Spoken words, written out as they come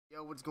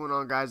Yo, what's going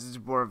on, guys? It's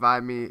your boy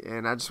Revive Me,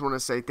 and I just want to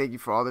say thank you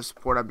for all the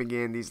support I've been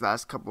getting these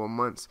last couple of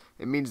months.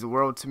 It means the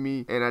world to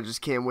me, and I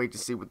just can't wait to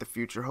see what the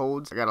future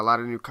holds. I got a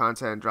lot of new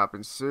content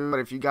dropping soon, but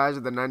if you guys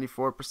are the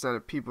 94%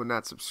 of people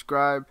not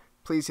subscribed,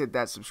 please hit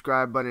that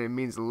subscribe button. It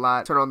means a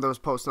lot. Turn on those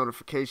post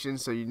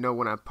notifications so you know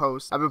when I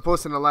post. I've been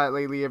posting a lot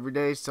lately every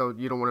day, so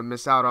you don't want to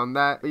miss out on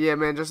that. But yeah,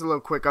 man, just a little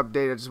quick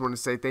update. I just want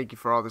to say thank you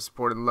for all the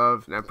support and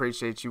love, and I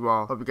appreciate you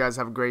all. Hope you guys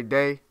have a great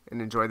day,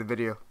 and enjoy the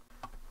video.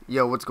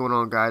 Yo, what's going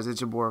on, guys?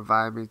 It's your boy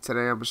Revive Me.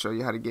 Today I'm going to show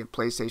you how to get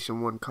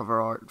PlayStation 1 cover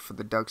art for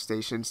the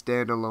Duckstation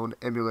standalone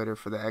emulator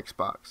for the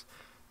Xbox.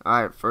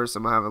 Alright, first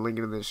I'm going to have a link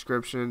in the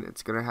description.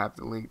 It's going to have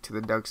the link to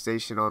the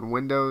Duckstation on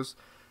Windows.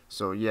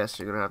 So yes,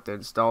 you're going to have to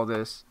install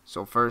this.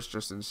 So first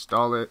just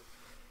install it,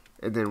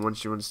 and then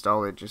once you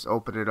install it, just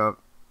open it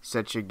up,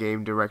 set your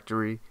game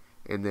directory,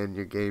 and then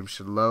your game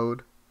should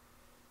load.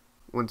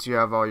 Once you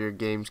have all your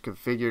games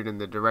configured in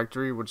the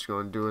directory, what you're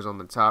going to do is on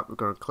the top, we're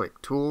going to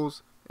click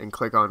Tools, and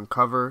click on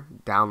Cover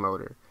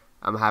Downloader.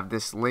 I'm going to have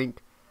this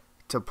link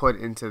to put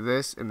into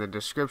this in the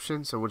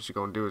description, so what you're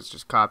going to do is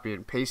just copy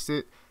and paste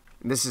it.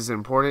 And this is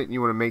important.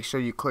 You want to make sure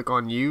you click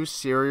on Use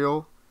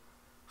Serial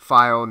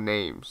File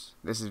Names.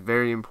 This is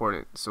very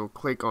important. So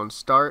click on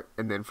Start,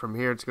 and then from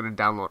here it's going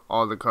to download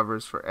all the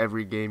covers for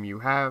every game you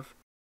have.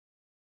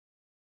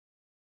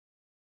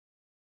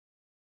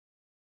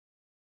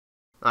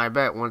 I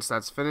bet once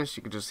that's finished,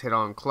 you can just hit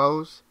on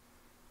Close.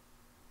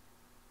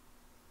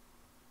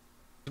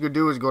 What you can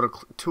do is go to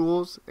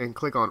Tools and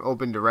click on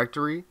Open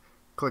Directory,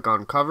 click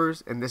on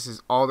Covers, and this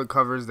is all the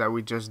covers that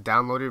we just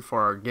downloaded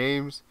for our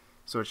games.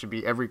 So it should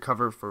be every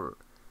cover for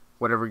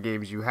whatever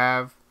games you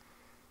have.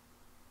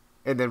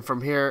 And then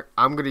from here,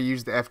 I'm going to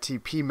use the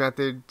FTP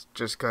method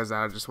just because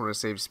I just want to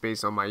save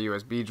space on my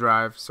USB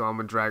drive. So I'm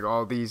going to drag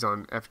all these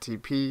on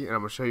FTP, and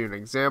I'm going to show you an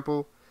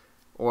example.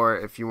 Or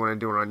if you want to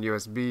do it on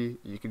USB,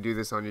 you can do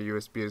this on your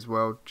USB as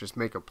well. Just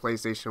make a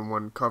PlayStation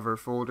 1 cover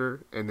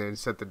folder and then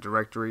set the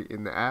directory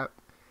in the app.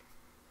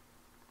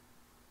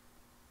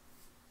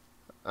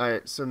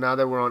 Alright, so now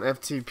that we're on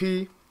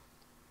FTP,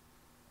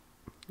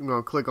 I'm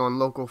going to click on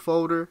Local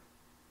Folder.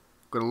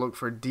 I'm going to look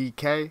for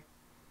DK.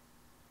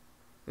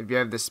 If you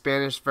have the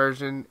Spanish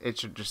version, it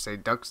should just say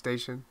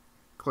Duckstation.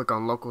 Click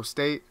on Local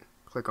State,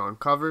 click on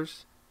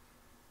Covers,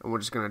 and we're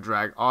just going to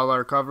drag all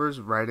our covers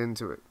right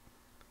into it.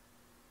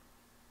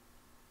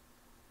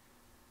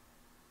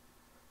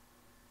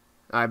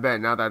 I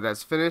bet now that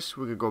that's finished,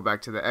 we could go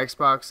back to the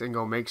Xbox and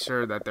go make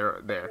sure that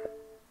they're there.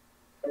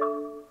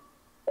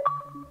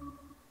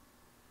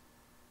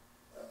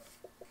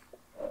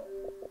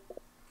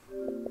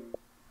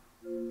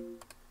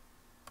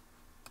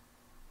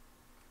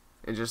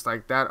 And just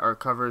like that, our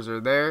covers are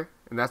there.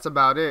 And that's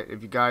about it.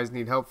 If you guys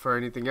need help for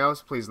anything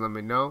else, please let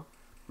me know.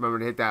 Remember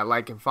to hit that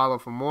like and follow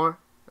for more.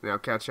 And I'll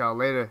catch y'all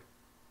later.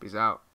 Peace out.